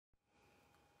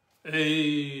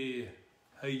Hey,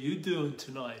 how you doing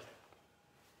tonight?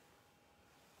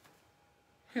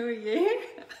 Who are you?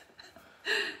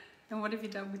 And what have you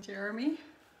done with Jeremy?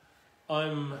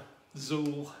 I'm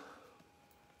Zul.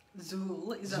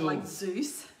 Zul? Is that Zul. like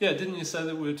Zeus? Yeah, didn't you say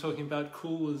that we were talking about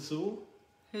Cool Azul?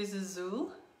 Who's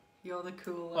Azul? You're the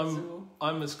Cool Azul.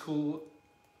 I'm as cool...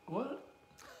 What?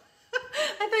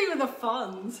 I thought you were the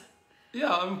Fonz.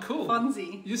 Yeah, I'm cool.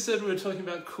 Fonzie. You said we were talking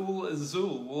about Cool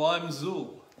Azul. Well, I'm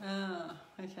Zul. Ah,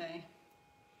 okay.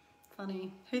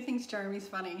 Funny. Who thinks Jeremy's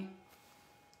funny?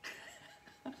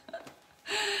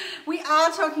 We are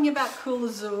talking about Cool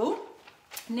Azul.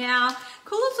 Now,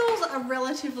 Cool Azul's a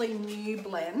relatively new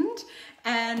blend,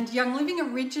 and Young Living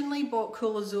originally bought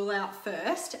Cool Azul out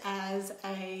first as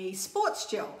a sports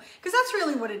gel, because that's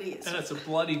really what it is. And it's a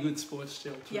bloody good sports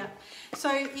gel too. Yeah.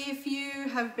 So if you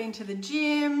have been to the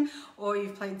gym, or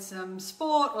you've played some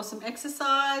sport or some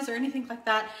exercise or anything like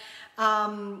that,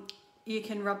 you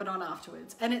can rub it on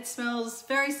afterwards. And it smells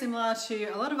very similar to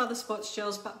a lot of other sports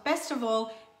gels, but best of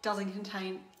all, doesn't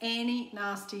contain any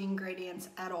nasty ingredients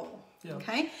at all. Yeah.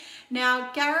 Okay.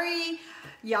 Now, Gary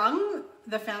Young,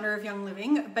 the founder of Young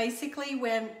Living, basically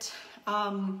went,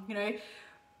 all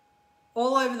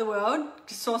over the world,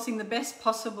 sourcing the best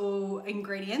possible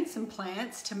ingredients and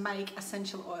plants to make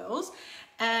essential oils.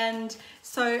 And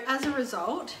so as a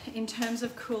result, in terms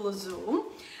of Cool Azul,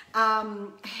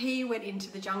 he went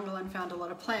into the jungle and found a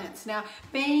lot of plants. Now,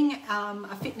 being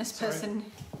a fitness person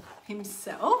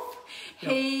himself,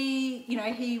 yep.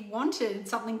 he wanted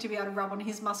something to be able to rub on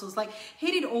his muscles. Like,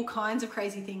 he did all kinds of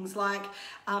crazy things like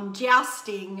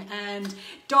jousting and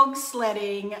dog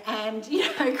sledding and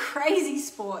crazy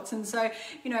sports. And so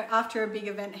after a big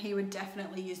event, he would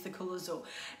definitely use the Cool Azul.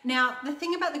 Now, the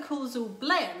thing about the Cool Azul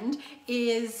blend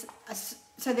is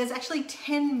so there's actually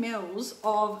 10 mils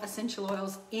of essential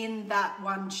oils in that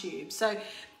one tube. So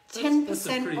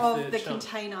 10% of the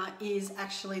container is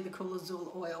actually the Cool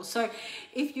Azul oil. So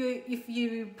if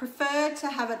you prefer to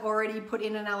have it already put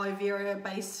in an aloe vera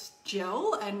based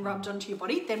gel and rubbed onto your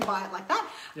body, then buy it like that.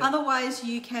 Yep. Otherwise,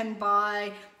 you can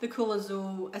buy the Cool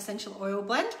Azul essential oil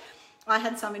blend. I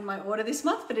had some in my order this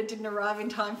month, but it didn't arrive in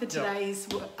time for today's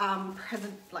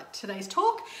today's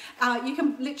talk. You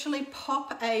can literally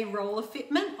pop a roll of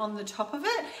fitment on the top of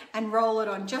it and roll it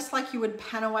on just like you would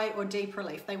Caraway or Deep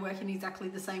Relief. They work in exactly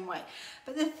the same way.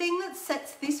 But the thing that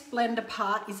sets this blend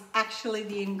apart is actually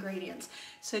the ingredients.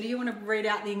 So do you want to read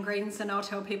out the ingredients and I'll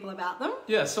tell people about them?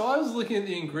 Yeah, so I was looking at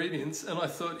the ingredients and I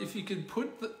thought if you could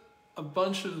put a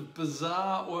bunch of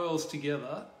bizarre oils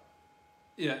together,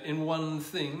 in one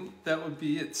thing, that would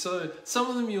be it. So some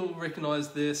of them you'll recognise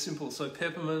they're simple. So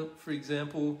Peppermint, for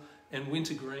example, and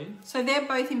Wintergreen. So they're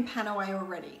both in Caraway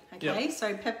already, okay? Yep.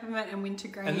 So Peppermint and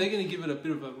Wintergreen. And they're going to give it a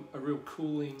bit of a real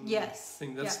cooling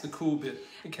thing. That's the cool bit.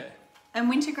 Okay. And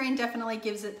Wintergreen definitely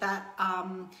gives it that,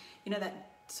 that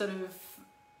sort of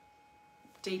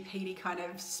deep, heaty kind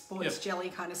of sports jelly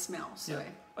kind of smell. So.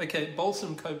 Yep. Okay,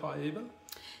 Balsam Copaiba.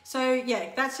 So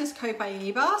yeah, that's just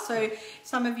Copaiba. So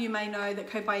some of you may know that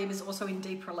Copaiba is also in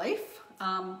Deep Relief.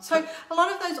 So a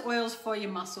lot of those oils for your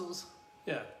muscles.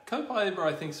 Yeah, Copaiba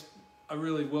I think is a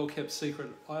really well kept secret.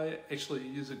 I actually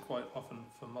use it quite often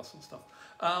for muscle stuff.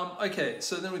 Okay,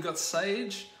 so then we've got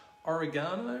Sage,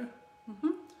 Oregano,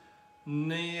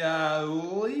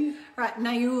 Niaouli. Right,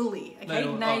 Niaouli. Okay,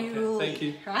 Niaouli. Okay, thank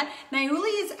you. Right,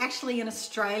 Niaouli is actually an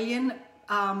Australian.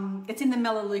 It's in the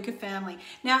Melaleuca family.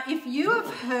 Now, if you have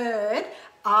heard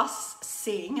us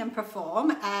sing and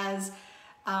perform as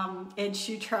Ed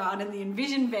Sheeran and the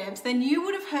Envision Vamps, then you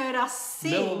would have heard us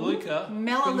sing Melaleuca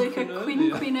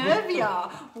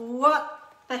Quinquenervia.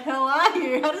 What the hell are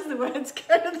you? How does the words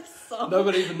go to the song?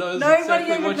 Nobody even knows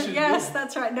exactly what you do. Yes,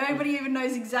 that's right. Nobody even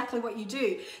knows exactly what you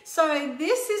do. So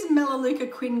this is Melaleuca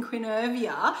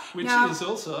Quinquenervia. Which is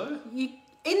also...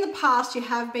 In the past, you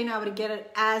have been able to get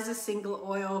it as a single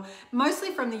oil,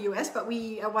 mostly from the US, but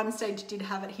we at one stage did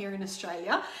have it here in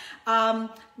Australia.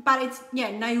 But it's,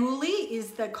 Niaouli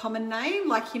is the common name,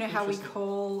 like, how we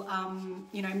call,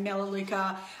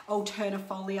 Melaleuca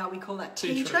alternifolia, we call that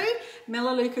tea tree.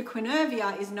 Melaleuca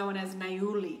Quinquenervia is known as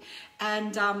Niaouli.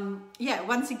 And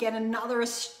once again, another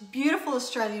beautiful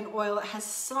Australian oil that has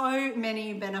so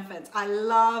many benefits. I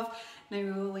love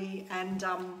Niaouli, and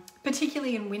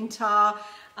particularly in winter,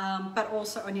 but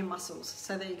also on your muscles.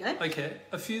 So there you go. Okay,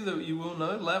 a few that you will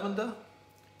know: Lavender,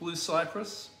 blue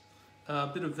Cypress, a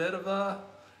bit of Vetiver.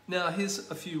 Now here's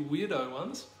a few weirdo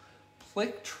ones: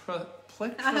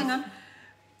 Plectranthus. Hang on.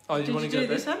 Oh, you want to go do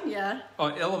this one? Yeah.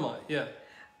 Oh, Elemi. Yeah.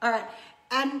 All right.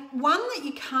 And one that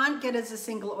you can't get as a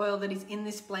single oil that is in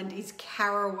this blend is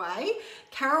Caraway.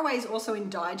 Caraway is also in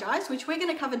Digize, which we're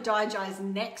going to cover Digize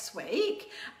next week.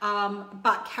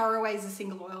 But Caraway is a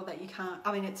single oil that you can't,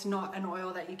 I mean, it's not an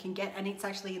oil that you can get, and it's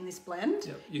actually in this blend.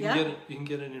 Yep, you can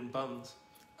get it in buns.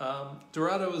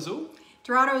 Dorado Azul.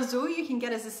 Dorado Azul you can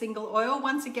get as a single oil.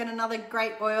 Once again, another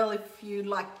great oil if you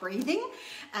like breathing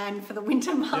and for the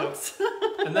winter months.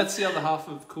 Yep. And that's the other half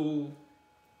of Cool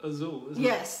Azul, isn't it?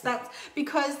 Yes, that's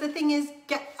because the thing is,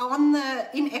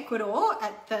 in Ecuador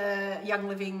at the Young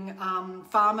Living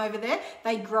farm over there,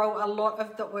 they grow a lot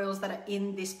of the oils that are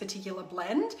in this particular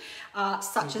blend,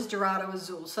 such as Dorado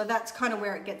Azul. So that's kind of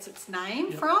where it gets its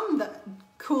name from, the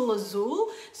Cool Azul.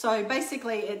 So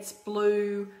basically it's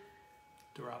blue.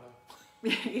 Dorado.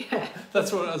 Yeah.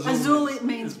 That's what Azul means. Azul, it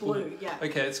means blue, yeah.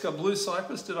 Okay, it's got blue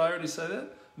Cypress. Did I already say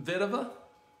that? Vetiver.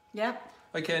 Yep.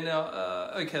 Okay, now,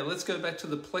 let's go back to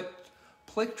the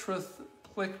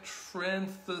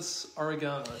Plectranthus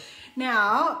Oregano.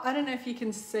 Now, I don't know if you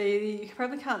can see, you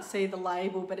probably can't see the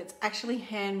label, but it's actually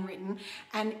handwritten,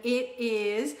 and it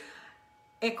is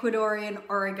Ecuadorian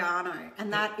oregano,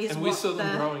 and that is and we saw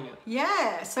them growing it.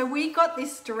 Yeah, so we got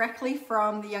this directly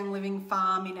from the Young Living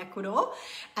farm in Ecuador,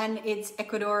 and it's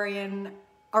Ecuadorian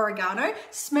oregano.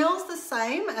 Smells the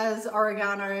same as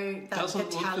oregano, that's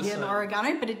Italian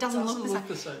oregano, but it doesn't look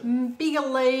the same. Bigger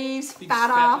leaves,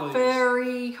 fatter,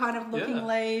 furry kind of looking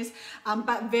leaves,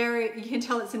 but you can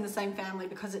tell it's in the same family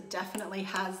because it definitely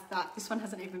has that. This one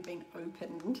hasn't even been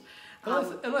opened.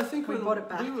 And I think we bought it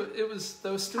back. they were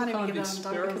still kind of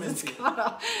experimenting.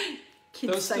 They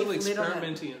were still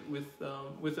experimenting with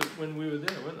it when we were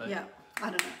there, weren't they? Yeah. I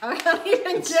don't know. I can't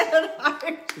even get it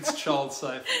open. It's child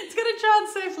safe. It's got a child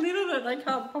safe lid on it. I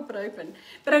can't pop it open.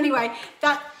 But anyway,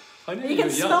 you can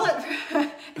smell it.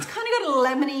 It's kind of got a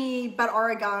lemony but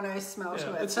oregano smell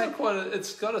to it. It's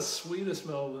it's got a sweeter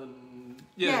smell than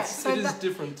it is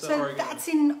different to oregano. That's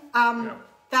in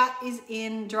that is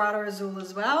in Dorado Azul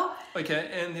as well. Okay,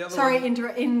 and the other one...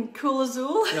 in Cool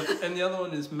Azul. Yep, and the other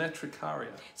one is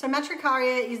Matricaria. So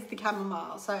Matricaria is the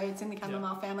chamomile. So it's in the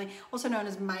chamomile family, also known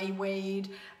as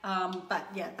mayweed. But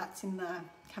yeah, that's in the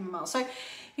chamomile. So,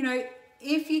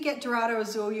 if you get Dorado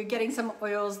Azul, you're getting some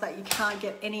oils that you can't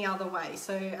get any other way.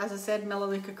 So as I said,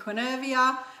 Melaleuca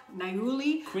quinervia,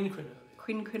 Niaouli.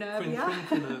 Quinquenervia.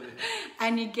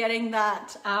 And you're getting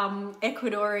that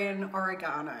Ecuadorian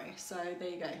oregano. So there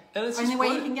you go. And it's only way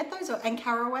you can get those, and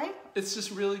Caraway. It's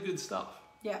just really good stuff.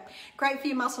 Yeah, great for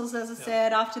your muscles, as I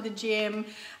said, after the gym.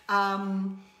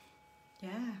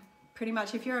 Pretty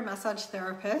much if you're a massage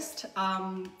therapist,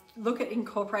 look at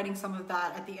incorporating some of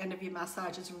that at the end of your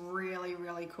massage. It's really,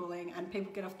 really cooling, and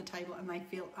people get off the table and they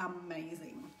feel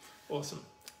amazing. Awesome.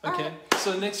 Okay,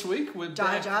 so next week we're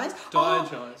Digize.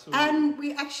 And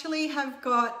we actually have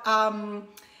got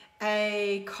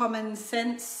a Common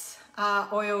Sense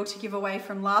oil to give away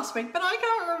from last week, but I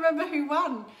can't remember who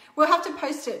won. We'll have to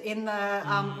post it in the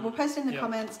we'll post it in the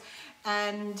comments,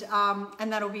 and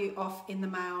that'll be off in the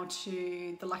mail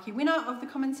to the lucky winner of the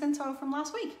Common Sense oil from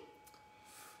last week.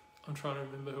 I'm trying to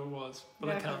remember who it was, but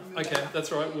I can't. Okay,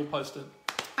 that's all right. We'll post it.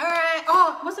 All right.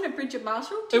 Oh, wasn't it Bridget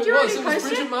Marshall? It was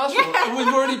Bridget Marshall, and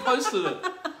we've already posted it.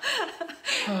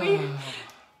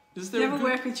 Never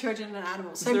work with children and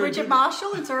animals. So Bridget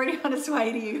Marshall, it's already on its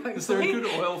way to you, hopefully. Is there a good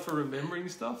oil for remembering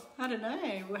stuff? I don't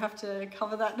know. We'll have to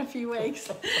cover that in a few weeks.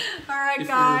 All right,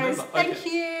 guys. Thank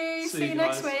you. See you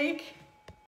next week.